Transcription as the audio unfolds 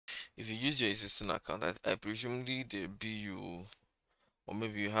if you use your existing account, I presumably the bill you, or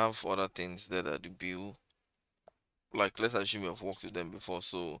maybe you have other things there that the bill, like let's assume you've worked with them before,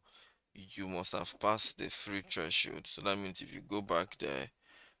 so you must have passed the free threshold. So that means if you go back there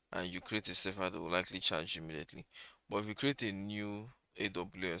and you create a server, they will likely charge you immediately. But if you create a new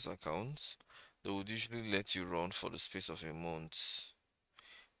AWS account, they would usually let you run for the space of a month.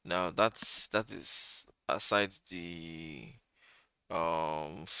 Now that is aside the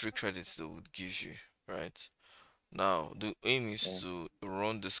free credits they would give you, right? Now the aim is Yeah. to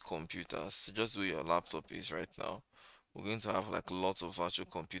run this computer, so just where your laptop is right now. We're going to have like lots of virtual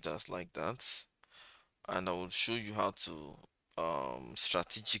computers like that, and I will show you how to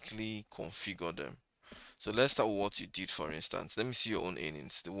strategically configure them. So let's start with what you did, for instance. Let me see your own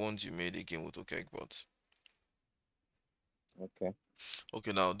earnings, the ones you made again with OKExBot. Okay.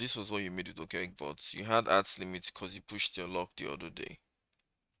 Okay, now this was what you made with OKExBot. You had ads limit because you pushed your luck the other day.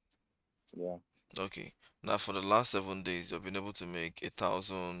 Yeah. Okay, now for the last 7 days, you've been able to make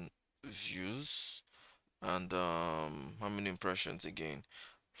 1,000 views and how many impressions again?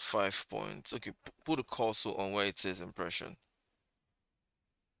 5 points. Okay, put a cursor on where it says impression.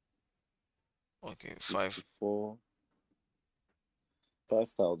 Okay, five. 54,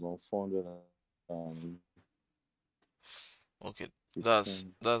 5,415. Okay, that's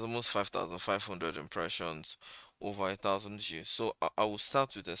almost 5,500 impressions over 1,000 views. So I will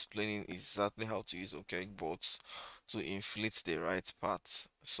start with explaining exactly how to use OKBots to inflate the right part.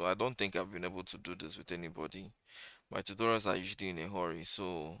 So I don't think I've been able to do this with anybody. My tutorials are usually in a hurry,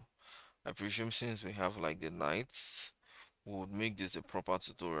 so I presume since we have like the nights, we would make this a proper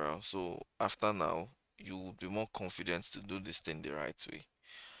tutorial. So after now, you will be more confident to do this thing the right way.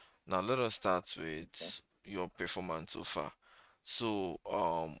 Now let us start Okay. with your performance so far. So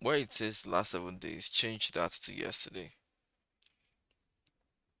where it says last 7 days, change that to yesterday.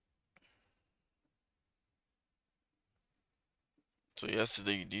 So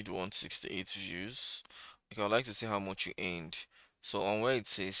yesterday you did 168 views. Okay, I'd like to see how much you earned. So on where it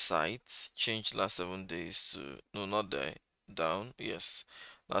says site, change last 7 days to, no, not there, down, yes,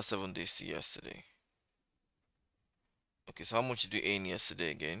 last 7 days to yesterday. Okay, so how much did you earn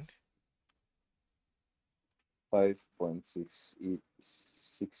yesterday again?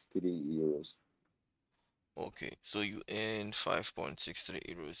 5.6863 euros. Okay, so you earned 5.63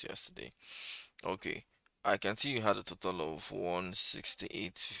 euros yesterday. Okay, I can see you had a total of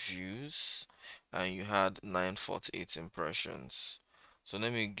 168 views and you had 948 impressions. So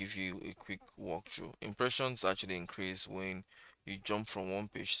let me give you a quick walkthrough. Impressions actually increase when you jump from one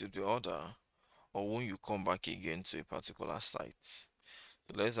page to the other or when you come back again to a particular site.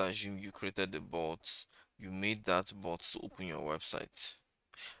 So let's assume you created the bot, you made that bot to open your website,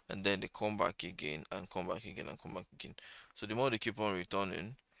 and then they come back again and come back again and come back again. So the more they keep on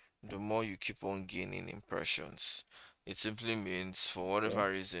returning, the more you keep on gaining impressions. It simply means for Okay.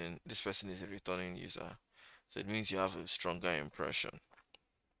 whatever reason this person is a returning user. So it means you have a stronger impression.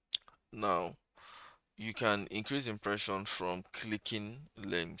 Now you can increase impression from clicking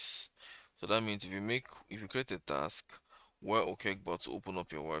links. So that means if you create a task where OKBot to open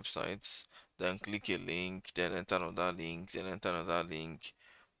up your website, then click a link, then enter another link, then enter another link.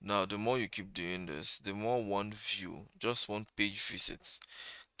 Now the more you keep doing this, the more one view, just one page visits,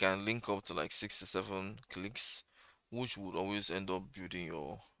 can link up to like 6 to 7 clicks, which would always end up building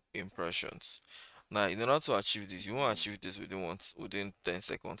your impressions. Now, in order to achieve this, you won't achieve this within 10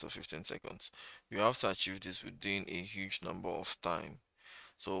 seconds or 15 seconds. You have to achieve this within a huge number of time.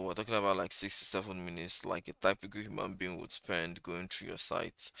 So we're talking about like 6 to 7 minutes, like a typical human being would spend going through your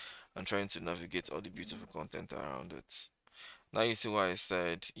site and trying to navigate all the beautiful content around it. Now you see why I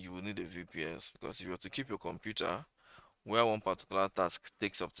said you will need a VPS, because if you were to keep your computer where one particular task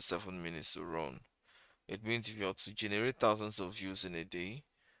takes up to 7 minutes to run, it means if you are to generate thousands of views in a day,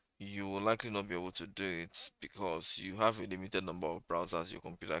 you will likely not be able to do it because you have a limited number of browsers your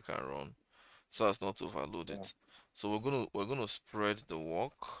computer can run, so as not to overload Yeah. it. So we're gonna spread the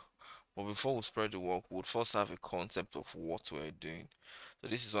work, but before we spread the work, we'll first have a concept of what we're doing. So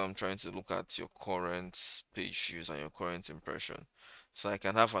this is why I'm trying to look at your current page views and your current impression, so I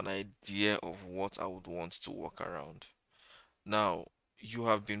can have an idea of what I would want to work around. Now, you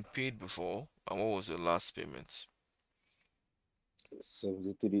have been paid before, and what was your last payment?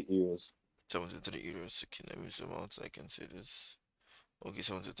 73 euros. 73 euros. Okay, let me zoom out so I can see this. Okay,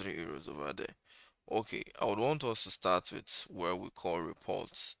 73 euros over there. Okay, I would want us to start with where we call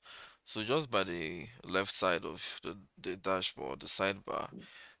reports. So just by the left side of the dashboard, the sidebar,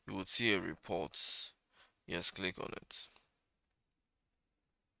 you would see a report. Yes, click on it.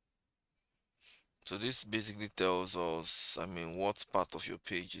 So this basically tells us, I mean, what part of your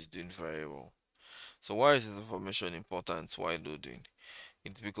page is doing very well. So why is this information important while loading?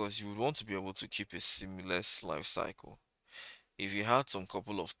 It's because you would want to be able to keep a seamless life cycle. If you had some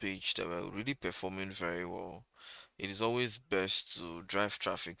couple of pages that were really performing very well, it is always best to drive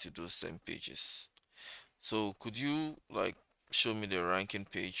traffic to those same pages. So could you like show me the ranking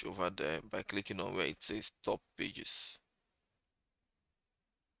page over there by clicking on where it says top pages?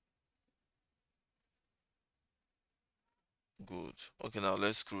 Good. Okay, now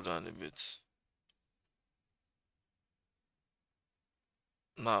let's scroll down a bit.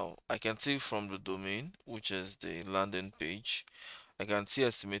 Now, I can see from the domain, which is the landing page, I can see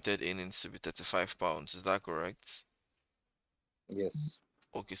estimated earnings to be £35. Is that correct? Yes.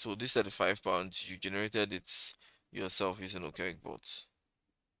 Okay, so this £35, you generated it yourself using OKBot.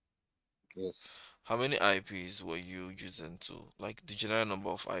 Yes. How many IPs were you using to, like the general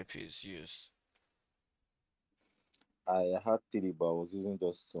number of IPs used? I had three, but I was using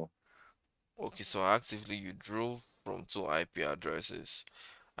just two. Okay, so actively you drove from two IP addresses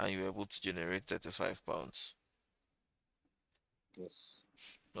and you were able to generate £35. Yes.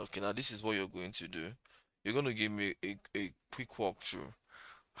 Okay, now this is what you're going to do. You're going to give me a quick walkthrough.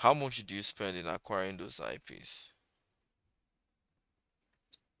 How much do you spend in acquiring those IPs?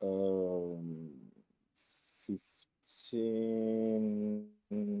 Um,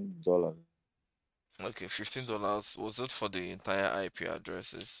 $15. Okay, $15. Was it for the entire IP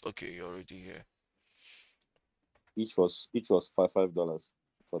addresses? Okay, you're already here. Each was $5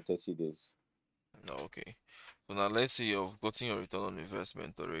 for 30 days. No, okay. So now let's say you've gotten your return on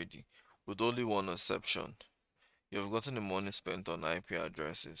investment already, with only one exception. You've gotten the money spent on IP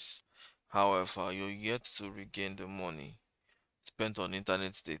addresses. However, you're yet to regain the money spent on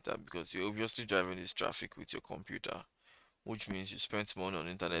internet data because you're obviously driving this traffic with your computer, which means you spent money on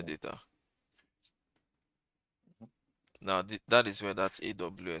internet Yeah. data. Now, that is where that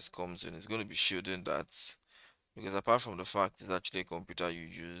AWS comes in. It's going to be shielding that because apart from the fact it's actually a computer you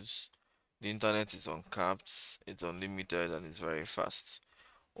use, the internet is uncapped, it's unlimited, and it's very fast.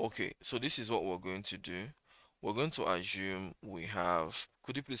 Okay, so this is what we're going to do. We're going to assume we have.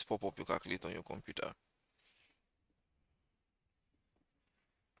 Could you please pop up your calculator on your computer?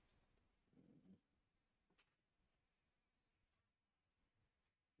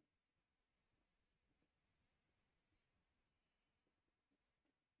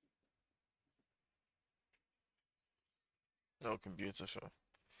 Okay, beautiful.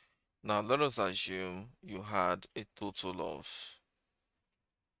 Now let us assume you had a total of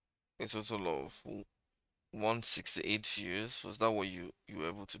 168 views. Was that what you were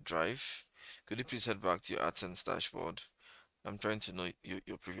able to drive? Could you please head back to your AdSense dashboard? I'm trying to know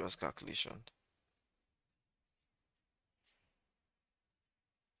your previous calculation.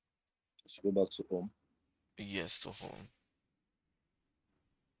 Let's go back to home. Yes, to home.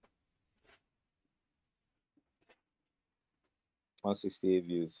 168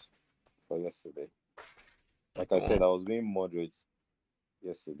 views for yesterday. Like Okay, I said, I was being moderate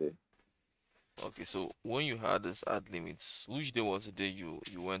yesterday. okay. So when you had this ad limits, which day was the day you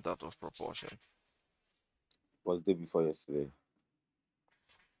went out of proportion? Was day before yesterday.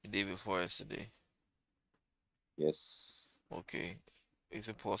 The day before yesterday. Yes. Okay. Is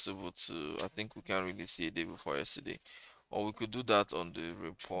it possible to? I think we can't really see a day before yesterday, or we could do that on the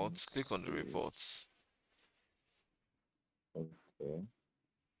reports. Let's Click on the see. reports. Okay.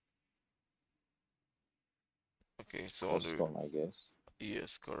 Okay, so on the Custom, I guess.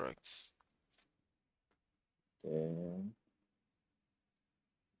 yes, correct. Then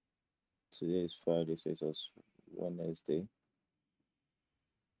today is Friday, so it was Wednesday.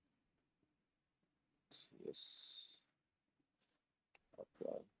 Yes.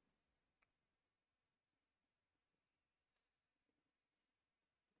 Apply.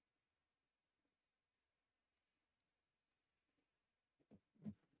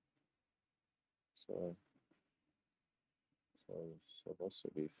 So, so it's supposed to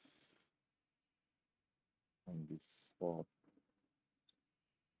be on the fourth.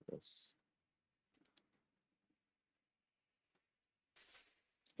 Yes.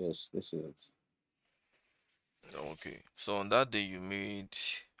 Yes, this is it. Okay, so on that day you made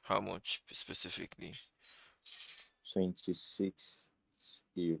how much specifically? 26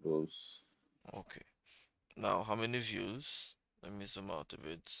 euros. Okay. Now, how many views? Let me zoom out a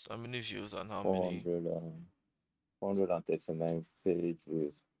bit. How many views and how many? 400 439 page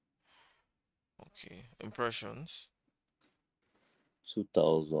views. Okay. Impressions?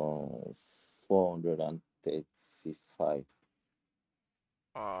 2435.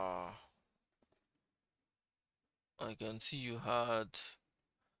 I can see you had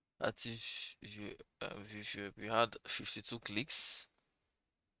That if you had 52 clicks,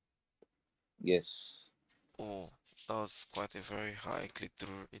 Yes. oh, that was quite a very high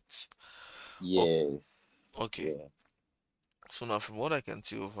click-through rate. Oh, Yes. okay. Yeah. So now from what I can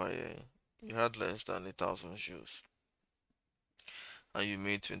see over here, you had less than 1,000 views and you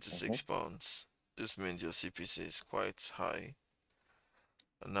made Mm-hmm. 26 pounds. This means your CPC is quite high.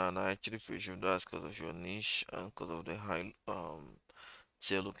 And I actually presume that's because of your niche and because of the high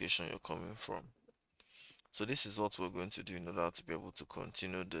tier location you're coming from. So this is what we're going to do in order to be able to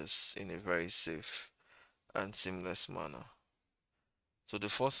continue this in a very safe and seamless manner. So the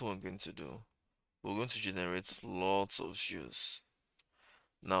first thing we're going to do, we're going to generate lots of views.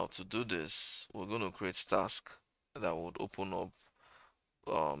 Now to do this, we're going to create task that would open up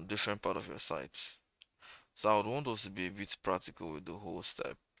different part of your site. So I would want us to be a bit practical with the whole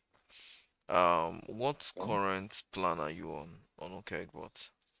step. What Okay. current plan are you on OKEgbot?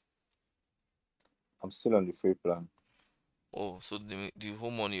 I'm still on the free plan. Oh, so the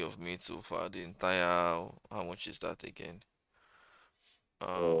whole money you've made so far, the entire, how much is that again?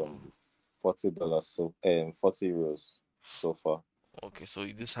 Um, Um, $40 so 40 euros so far okay, so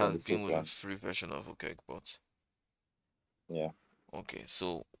this from has the free been with the plan. free version of OKEgbot. Yeah. Okay,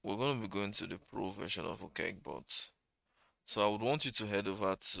 so we're going to be going to the pro version of OKEgbot. So I would want you to head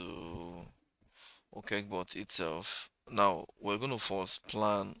over to OKEgbot itself. Now we're going to first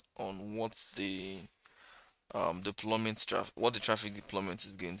plan on what the deployment traffic, what the traffic deployment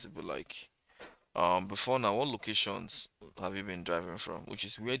is going to be like. Before now, what locations have you been driving from? Which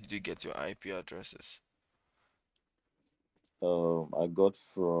is where did you get your IP addresses? I got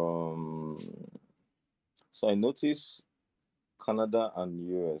from so I noticed Canada and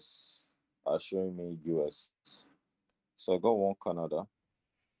US are showing me US. So I got one Canada,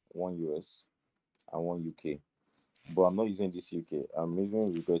 one US, and one UK. But I'm not using this UK. I'm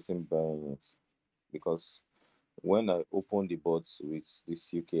even regretting buying it because when I open the bots with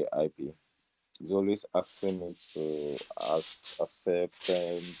this UK IP, it's always asking me to accept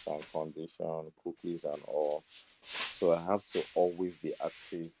terms and condition, cookies and all. So I have to always be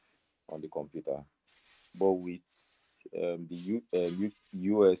active on the computer. But with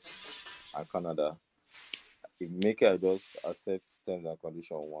US and Canada, if make I just accept terms and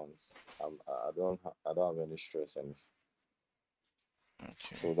condition once, I don't have any stress in it.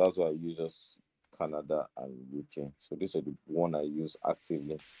 Okay, So that's why I use just Canada and UK. So these are the one I use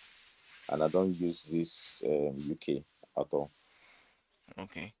actively, and I don't use this UK at all.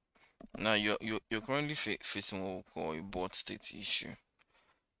 okay. Now you're currently facing what we call a bot state issue,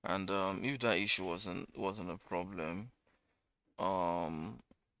 and if that issue wasn't a problem, um,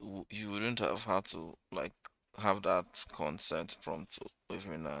 you wouldn't have had to like have that consent prompt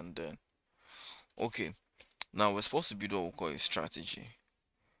every now and then. Okay, now we're supposed to build what we call a strategy,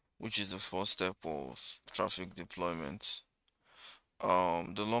 which is the first step of traffic deployment.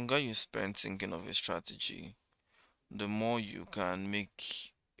 The longer you spend thinking of a strategy, the more you can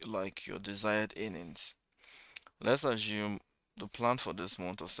make like your desired earnings. Let's assume the plan for this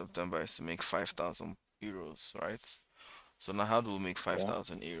month of September is to make 5,000 euros, right? So now how do we make Yeah,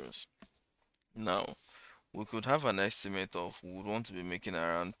 5,000 euros? Now, we could have an estimate of we would want to be making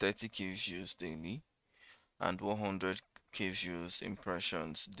around 30k views daily and 100k views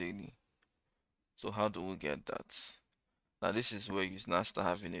impressions daily. So how do we get that? Now this is where you now start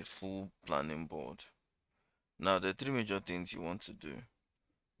having a full planning board. Now the three major things you want to do.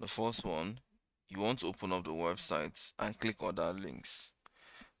 The first one, you want to open up the website and click other links.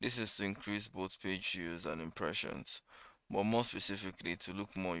 This is to increase both page views and impressions, but more specifically to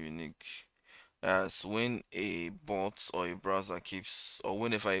look more unique. As when a bot or a browser keeps, or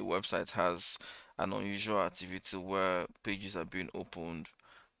whenever a website has an unusual activity where pages are being opened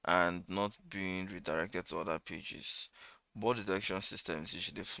and not being redirected to other pages, bot detection systems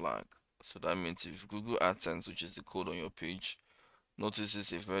usually flag. So that means if Google AdSense, which is the code on your page,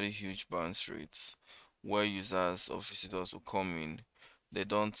 notices a very huge bounce rate where users or visitors will come in, they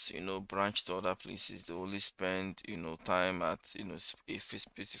don't branch to other places, they only spend time at a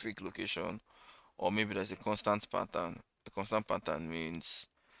specific location, or maybe there's a constant pattern means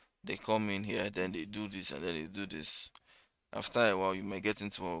they come in here, then they do this, and then they do this. After a while you might get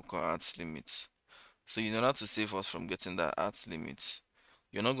into what we call ads limit. So in order to save us from getting that ads limit,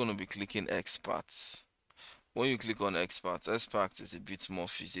 you're not going to be clicking experts. When you click on expert is a bit more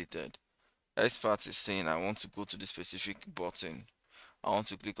fixated. Expert is saying I want to go to the specific button. I want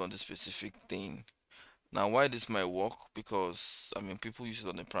to click on the specific thing. Now why this might work, because I mean people use it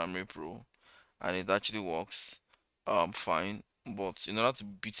on the primary pro and it actually works fine. But in order to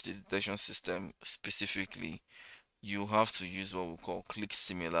beat the detection system specifically, you have to use what we call click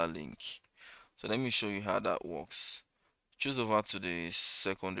similar link. So let me show you how that works. Choose over to the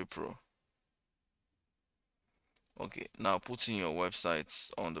secondary pro. Okay, now put in your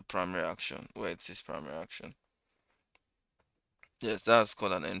website on the primary action where it says primary action. Yes, that's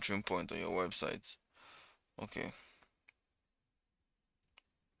called an entering point on your website. Okay,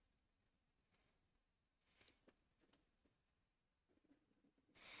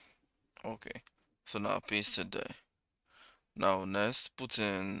 okay. So now paste it there. Now next, put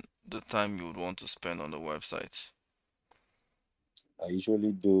in the time you would want to spend on the website. I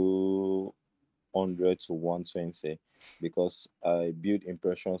usually do 100 to 120 because I build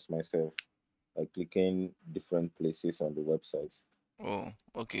impressions myself by clicking different places on the website. Oh,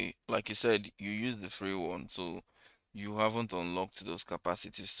 okay. Like you said, you use the free one, so you haven't unlocked those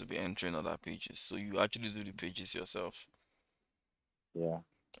capacities to be entering other pages. So you actually do the pages yourself. Yeah,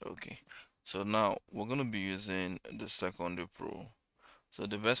 Okay. So now we're going to be using the secondary pro. So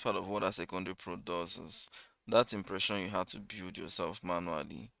the best part of what a secondary pro does is that impression you had to build yourself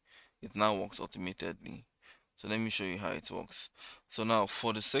manually, it now works automatically. So let me show you how it works. So now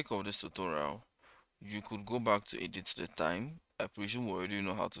for the sake of this tutorial, you could go back to edit the time. I presume we already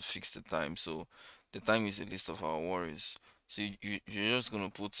know how to fix the time. So the time is a list of our worries. So you're just going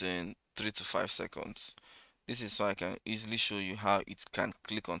to put in 3 to 5 seconds. This is so I can easily show you how it can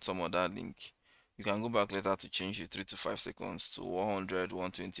click on some of that link. You can go back later to change the 3 to 5 seconds to 100,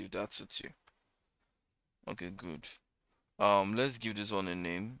 120 if that suits you. Okay, good. Let's give this one a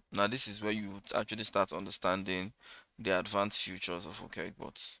name. Now this is where you would actually start understanding the advanced features of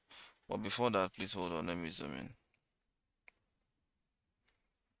OKBots. But before that, please hold on, let me zoom in.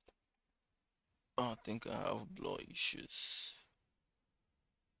 Oh, I think I have blur issues.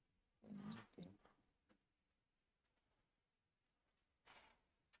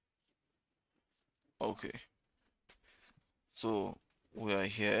 Okay, so we are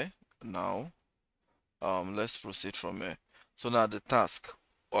here now. Let's proceed from here. So now the task.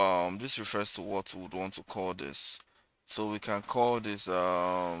 This refers to what we would want to call this. So we can call this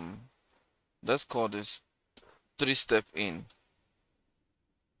let's call this three-step in.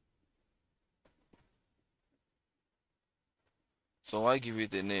 So I give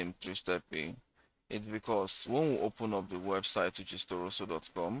it the name three-step in. It's because when we open up the website, which is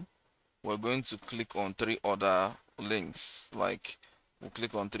toroso.com, we're going to click on three other links. Like we'll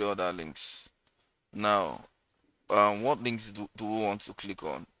click on three other links. Now, what links do we want to click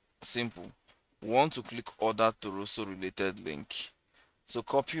on? Simple. We want to click other Toroso related link. So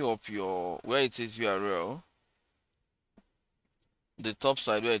copy up your where it says URL, the top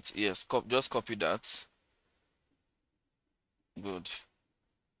side where it yes, just copy that. Good.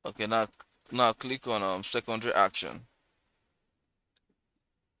 Okay, now click on secondary action.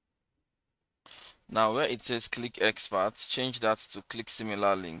 Now where it says click expert, change that to click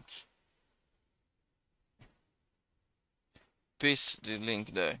similar link. Paste the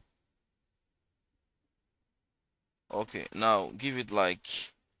link there. Okay, now give it like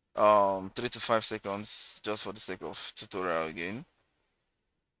 3 to 5 seconds just for the sake of tutorial again.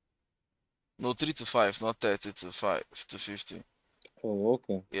 No, 3 to 5, not 30 to 5 to 50. oh,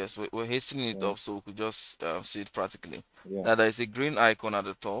 okay. Yes, we're hastening it Yeah, up so we could just see it practically. yeah. Now there is a green icon at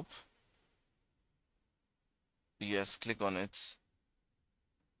the top. Yes, click on it.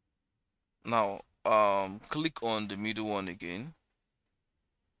 Now click on the middle one again.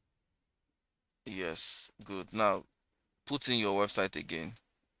 Yes, good. Now put in your website again.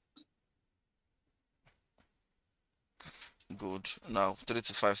 Good. Now 3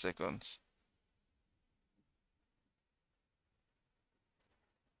 to 5 seconds.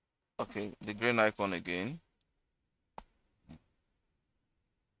 Okay, the green icon again.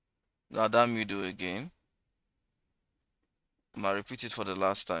 Now that middle again. Now repeat it for the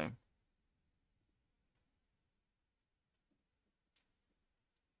last time.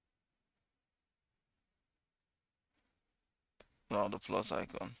 Now the plus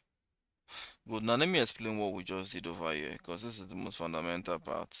icon. Good. Now let me explain what we just did over here because this is the most fundamental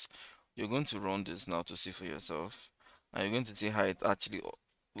part. You're going to run this now to see for yourself, and you're going to see how it actually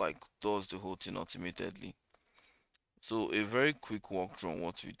like does the whole thing automatically. So a very quick walkthrough on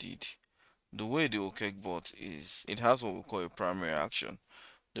what we did. The way the OKEC bot is, it has what we call a primary action.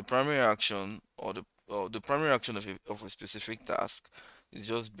 The primary action or the primary action of a specific task is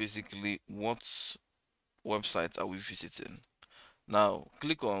just basically what website are we visiting. Now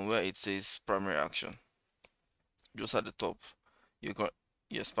click on where it says primary action, just at the top. You got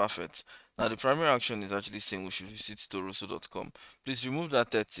yes, perfect. Now the primary action is actually saying we should visit toroso.com. Please remove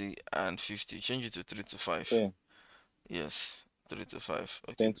that 30 and 50, change it to 3 to 5. Okay. Yes, 3 to 5.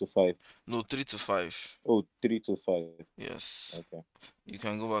 Okay. 10 to 5. No, 3 to 5. Oh, 3 to 5. Yes. Okay. You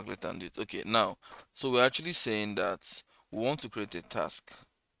can go back later and do it. Okay, now, so we're actually saying that we want to create a task.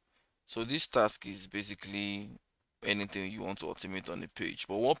 So this task is basically anything you want to automate on the page.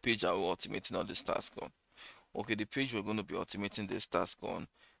 But what page are we automating on this task on? Okay, the page we're going to be automating this task on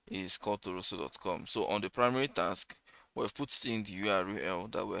is called toroso.com. So on the primary task, we've put in the URL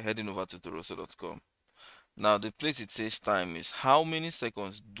that we're heading over to toroso.com. Now, the place it says time is how many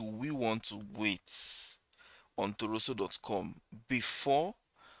seconds do we want to wait on toroso.com before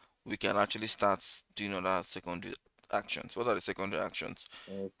we can actually start doing other secondary actions. What are the secondary actions?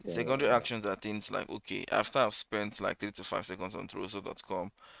 The secondary Okay. actions are things like, okay, after I've spent like 3 to 5 seconds on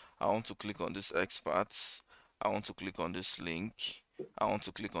Troso.com, I want to click on this experts, I want to click on this link, I want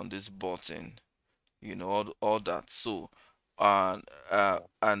to click on this button, all that. So,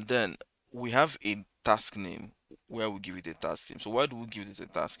 and then we have a task name where we give it a task name. So why do we give this a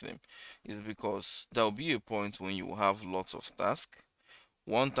task name? Is because there will be a point when you will have lots of tasks.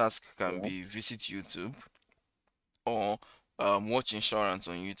 One task can Yeah. be visit YouTube or watch insurance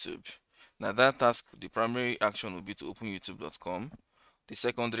on YouTube. Now that task, the primary action will be to open youtube.com. The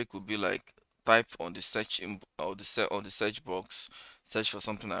secondary could be like type on the or the search box, search for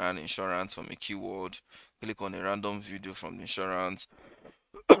something around insurance from a keyword, click on a random video from the insurance,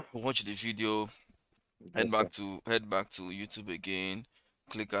 watch the video, Yes, sir. head back to YouTube again,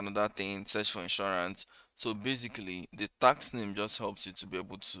 click another thing, search for insurance. So basically, the task name just helps you to be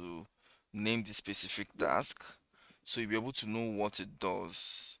able to name the specific task, so you'll be able to know what it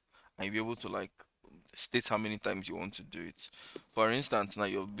does, and you'll be able to like state how many times you want to do it. For instance, now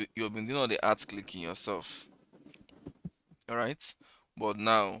you've been doing all the ads clicking yourself, all right? But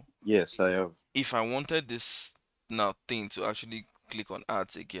now, Yes, I have. if I wanted this now thing to actually click on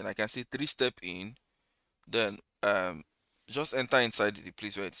ads again, I can say three-step in. Then just enter inside the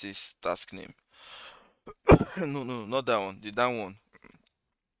place where it says task name. No, no, not that one. The down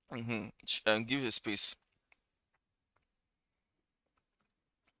one. And give a space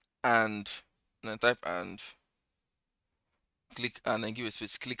and then type and click and then give a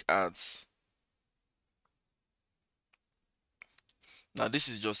space. Click ads. Now this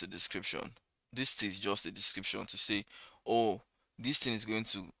is just a description. This is just a description to say, oh, this thing is going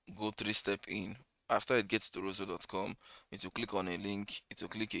to go three-step in. After it gets to roso.com, it will click on a link, it will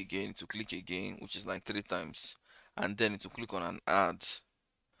click again, it will click again, which is like 3 times. And then it will click on an ad.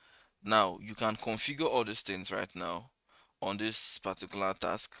 Now you can configure all these things right now on this particular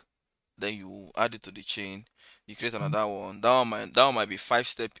task. Then you add it to the chain. You create another one. That one might be 5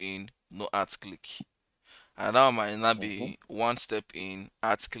 step in, no ads click. And that one might not Mm-hmm. be 1 step in,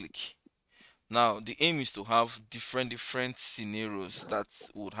 ads click. Now the aim is to have different scenarios that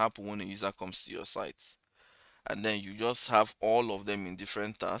would happen when a user comes to your site. And then you just have all of them in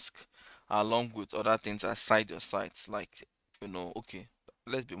different tasks along with other things aside your site. Like, okay,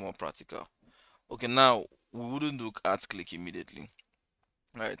 let's be more practical. Okay, now we wouldn't do add click immediately.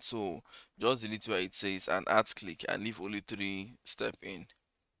 Right, so just delete where it says an add click and leave only 3 step in.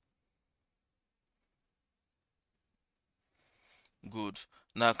 Good.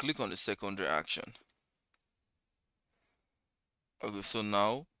 Now click on the secondary action. Okay, so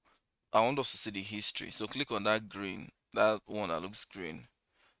now I want us to see the history. So click on that green, that one that looks green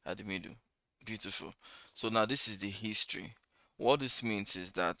at the middle. Beautiful. So now this is the history. What this means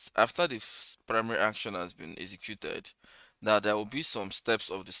is that after the primary action has been executed, now there will be some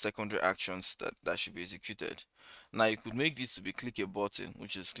steps of the secondary actions that should be executed. Now you could make this to be click a button,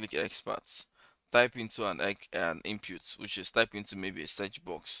 which is click experts. Type into an input, which is type into maybe a search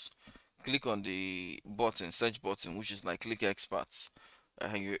box. Click on the button, search button, which is like click experts.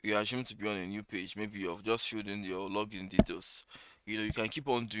 You assume to be on a new page. Maybe you've just filled in your login details. You can keep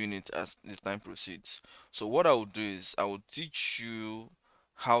on doing it as the time proceeds. So what I will do is I will teach you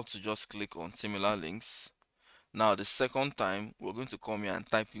how to just click on similar links. Now the second time we're going to come here and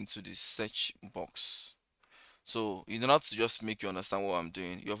type into the search box. So in order to just make you understand what I'm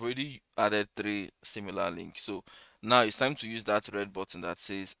doing, you have already added 3 similar links. So now it's time to use that red button that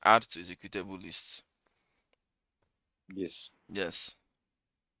says add to executable list. Yes. Yes.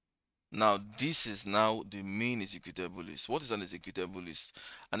 Now this is now the main executable list. What is an executable list?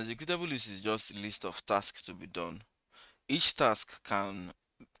 An executable list is just a list of tasks to be done. Each task can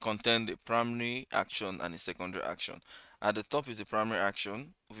contain the primary action and a secondary action. At the top is the primary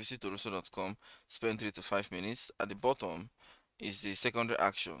action. Visit Oroso.com, spend 3 to 5 minutes. At the bottom is the secondary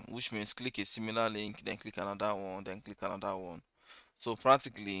action, which means click a similar link, then click another one, then click another one. So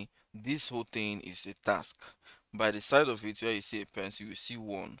practically, this whole thing is a task. By the side of it, where you see a pencil, you see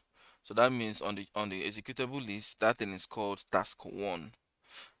one. So that means on the executable list, that thing is called task one.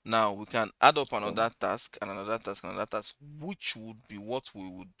 Now we can add up Okay. another task and another task and another task, which would be what we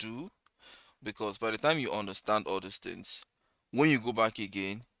would do, because by the time you understand all these things, when you go back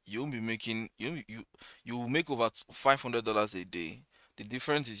again, you'll be making you will make over $500 a day. The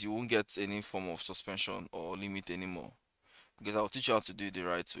difference is you won't get any form of suspension or limit anymore, because I'll teach you how to do it the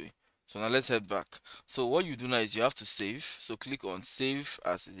right way. So now let's head back. So what you do now is you have to save. So click on save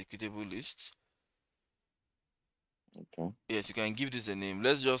as executable list. Okay. Yes, you can give this a name.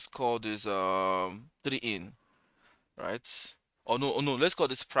 Let's just call this 3 in, right? Oh no, let's call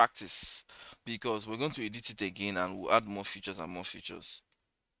this practice, because we're going to edit it again and we'll add more features and more features.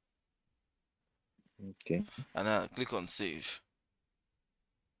 Okay. And then click on save.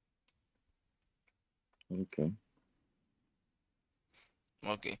 Okay.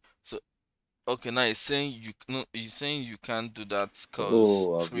 Okay. So okay, now it's saying you no, it's saying you can't do that because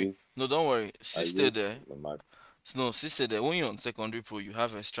Oh, I've free. used No, don't worry. I Still stay used there. the max. No, still stay there. When you're on secondary pro, you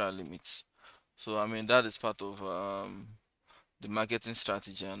have extra limits. So I mean that is part of the marketing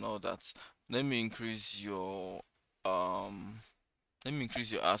strategy and all that. Let me increase your um let me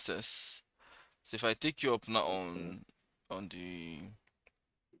increase your access. So if I take you up now Okay. on the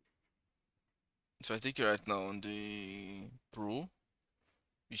if I take you right now on the pro,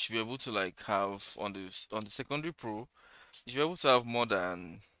 you should be able to like have on the secondary pro, you should be able to have more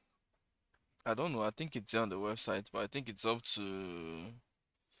than, I don't know, I think it's there on the website, but I think it's up to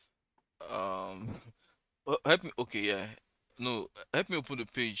um help me, okay, yeah. No, help me open the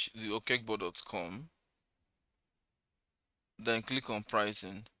page, the okekbo.com, then click on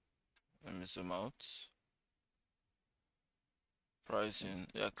pricing. Let me zoom out. Pricing.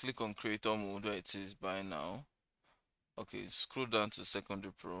 Yeah, click on creator mode where it says buy now. Okay, scroll down to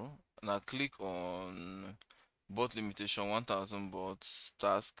secondary pro. Now click on bot limitation 1000 bots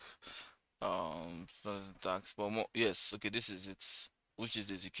task, task, but more, yes, okay, this is it, which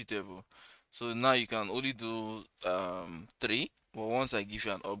is executable. So now you can only do three, but once I give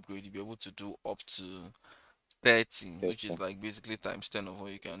you an upgrade, you'll be able to do up to 30, which is 30. like basically times 10 of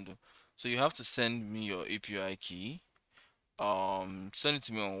what you can do. So you have to send me your API key. Send it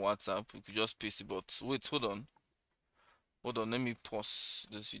to me on WhatsApp. You could just paste it, but wait, hold on, let me pause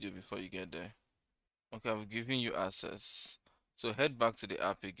this video before you get there. Okay, I've given you access. So head back to the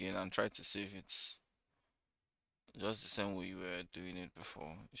app again and try to save it. Just the same way you were doing it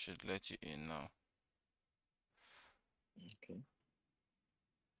before. It should let you in now. Okay.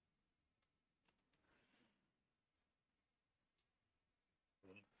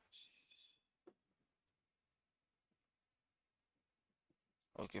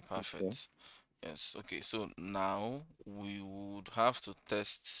 Okay, Okay. perfect. Yes, okay, so now we would have to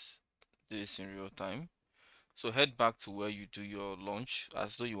test this in real time. So head back to where you do your launch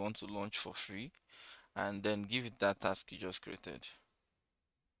as though you want to launch for free, and then give it that task you just created.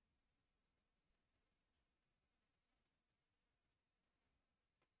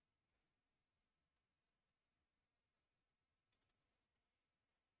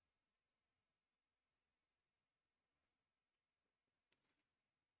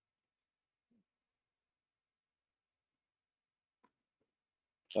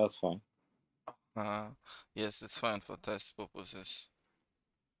 That's fine. Uh, yes, it's fine for test purposes.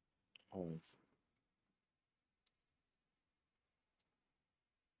 All right.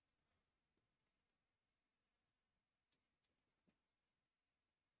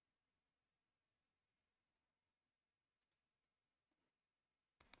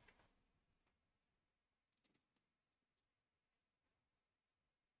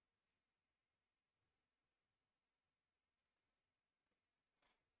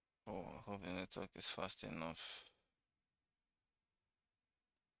 Oh, I hope the network is fast enough.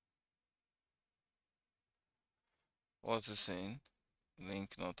 What's it saying?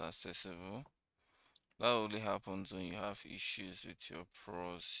 Link not accessible. That only happens when you have issues with your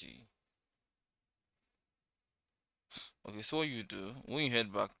proxy. Okay, so what you do, when you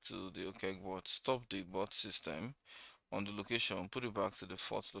head back to the OK bot, stop the bot system on the location, put it back to the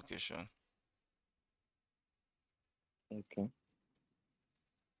fourth location. Okay.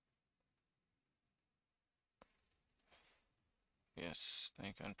 Yes, then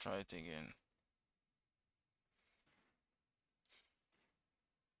you can try it again.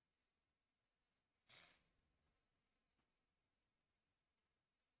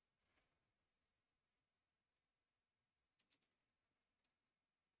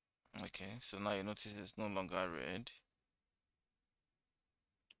 Okay, so now you notice it's no longer red.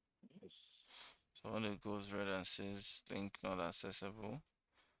 Yes. So when it goes red and says link not accessible,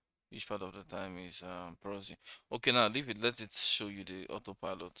 Which part of the time is browsing? Okay, now leave it. Let it show you the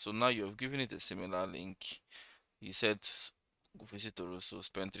autopilot. So now you have given it a similar link. You said visit Oroso,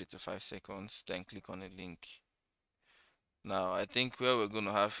 spend 3 to 5 seconds, then click on a link. Now I think where we're going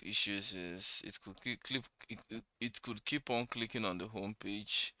to have issues is it could keep on clicking on the home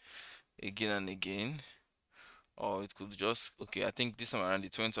page again and again, or it could just okay. I think this time around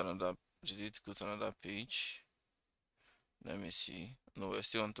it went to another. Did it go to another page? Let me see. No, we're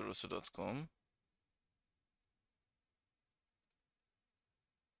still on toroso.com.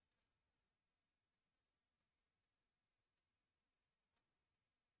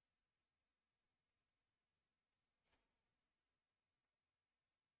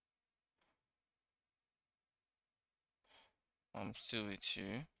 I'm still with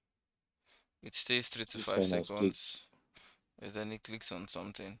you. It stays three to This five one has clicked. seconds, and then it clicks on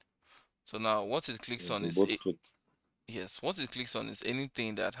something. So now what it clicks Yeah, on they is both clicked. yes, what it clicks on is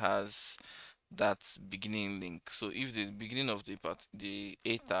anything that has that beginning link. So if the beginning of the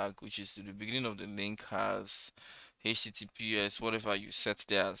A tag, which is the beginning of the link, has HTTPS, whatever you set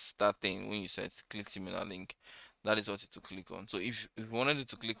there as that thing when you set click similar link, that is what it will click on. So if you wanted it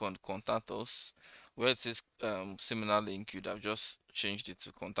to click on contact us, where it says similar link, you'd have just changed it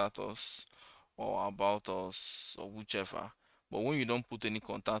to contact us or about us or whichever. But when you don't put any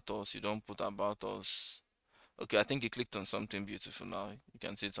contact us, you don't put about us. Okay, I think you clicked on something beautiful now. You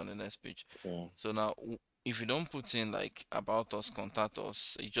can see it on the next page. Yeah, So now, if you don't put in like about us, contact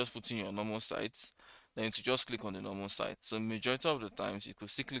us, you just put in your normal site, then you just click on the normal site. So majority of the times, you could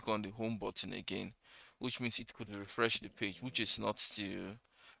still click on the home button again, which means it could refresh the page, which is not still,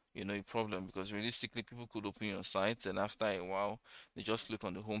 a problem because realistically, people could open your site and after a while, they just click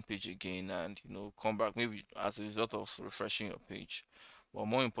on the home page again and come back maybe as a result of refreshing your page. But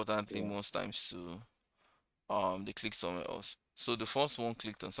more importantly, yeah. most times to they click somewhere else. So the first one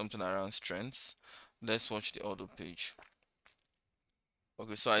clicked on something around strengths. Let's watch the other page.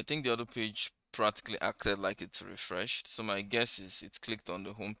 Okay, so I think the other page practically acted like it's refreshed. So my guess is it clicked on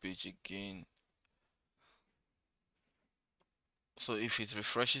the home page again. So if it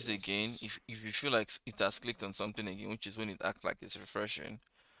refreshes again, Yes. if you feel like it has clicked on something again, which is when it acts like it's refreshing,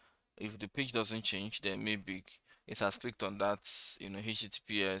 if the page doesn't change, then maybe it has clicked on that,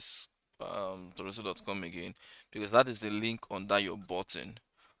 HTTPS Toroso.com again, because that is the link under your button.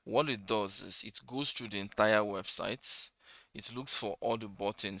 What it does is it goes through the entire website. It looks for all the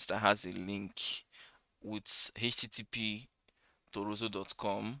buttons that has a link with HTTP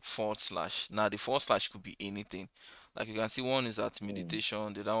toroso.com/. Now the forward slash could be anything. Like you can see one is at Mm,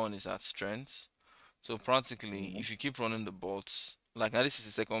 meditation, the other one is at strength. So practically, mm. if you keep running the bots, like now this is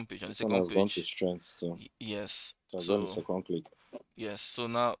the second page. On the This one second has gone to page, strength too. yes. It has done the So second click. yes. So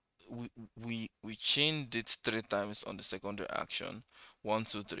now we chained it 3 times on the secondary action. One,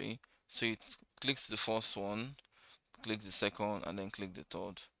 two, three. So it clicks the first one, click the second, and then click the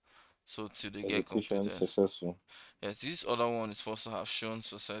third. So till they get Execution completed. successful. Yes, this other one is supposed to have shown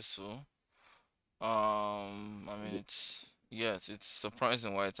successful. I mean The, it's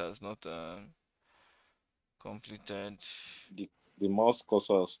surprising why it has not completed. the, the mouse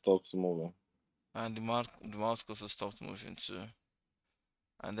cursor has stopped moving. And the mouse also stopped moving too.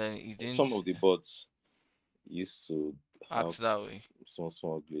 And then it Some didn't of the bots used to have act that way.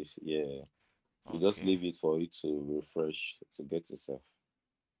 small glitch. Yeah, you just Okay, leave it for it to refresh to get itself.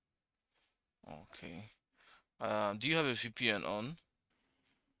 okay. Do you have a VPN on?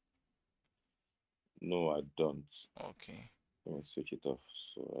 No, I don't. Okay. Let me switch it off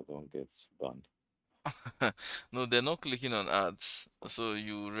so I don't get banned. No, they're not clicking on ads, so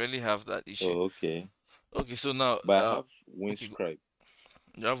you really have that issue. Oh, okay. Okay, so now, But I have okay, Winscribe.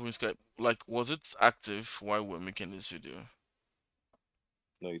 you have Skype. Like, was it active while we're making this video?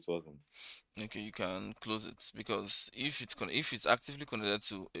 No, it wasn't. Okay, you can close it because if it's actively connected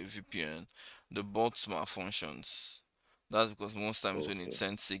to a VPN, the bot malfunctions. That's because most times when it Okay.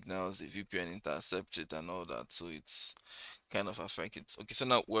 sends signals, the VPN intercepts it and all that, so it's kind of affect it. Okay, so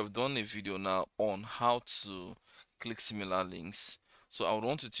now we've done a video now on how to click similar links. So I would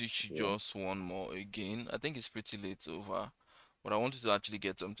want to teach you Yeah. just one more again. I think it's pretty late over, but I wanted to actually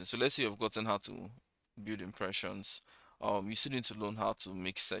get something. So let's say you've gotten how to build impressions. You still need to learn how to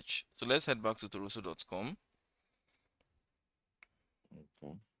make search. So let's head back to toroso.com.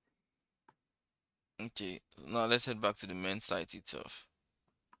 Okay. Okay, now let's head back to the main site itself.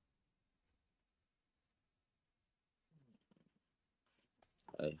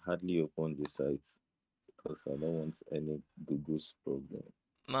 I hardly open the site because I don't want any Google's problem.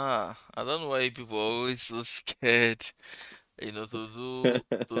 Nah, I don't know why people are always so scared.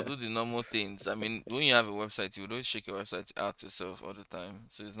 to do the normal things. I mean, when you have a website, you would always check your website out yourself all the time,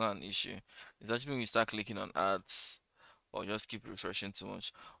 so it's not an issue. It's actually when you start clicking on ads or just keep refreshing too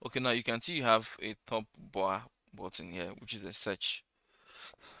much. Okay, now you can see you have a top bar button here, which is a search.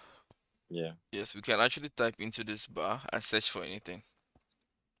 Yeah. Yes, we can actually type into this bar and search for anything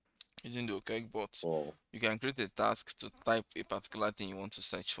using the OK bot. Oh, You can create a task to type a particular thing you want to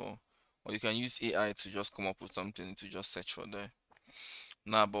search for, or you can use AI to just come up with something to just search for there.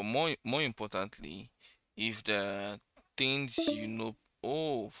 Now, but more importantly, if there are things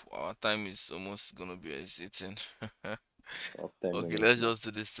oh, our time is almost gonna be exiting. that's 10 Okay, minutes let's now. just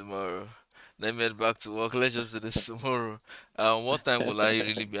do this tomorrow. Let me head back to work. Let's just do this tomorrow. What time will I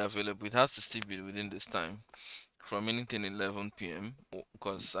really be available? It has to still be within this time, from anything 11 p.m.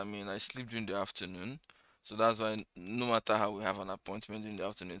 Because I mean, I sleep during the afternoon, so that's why no matter how we have an appointment during the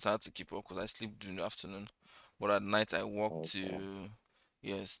afternoon, it's hard to keep up because I sleep during the afternoon. But at night, I work Okay. to,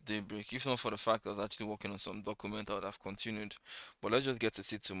 yes, daybreak. If not for the fact I was actually working on some document, I would have continued. But let's just get to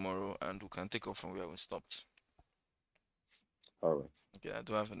see tomorrow, and we can take off from where we stopped. All right. Okay, I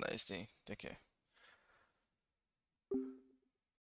do have a nice day. Take care.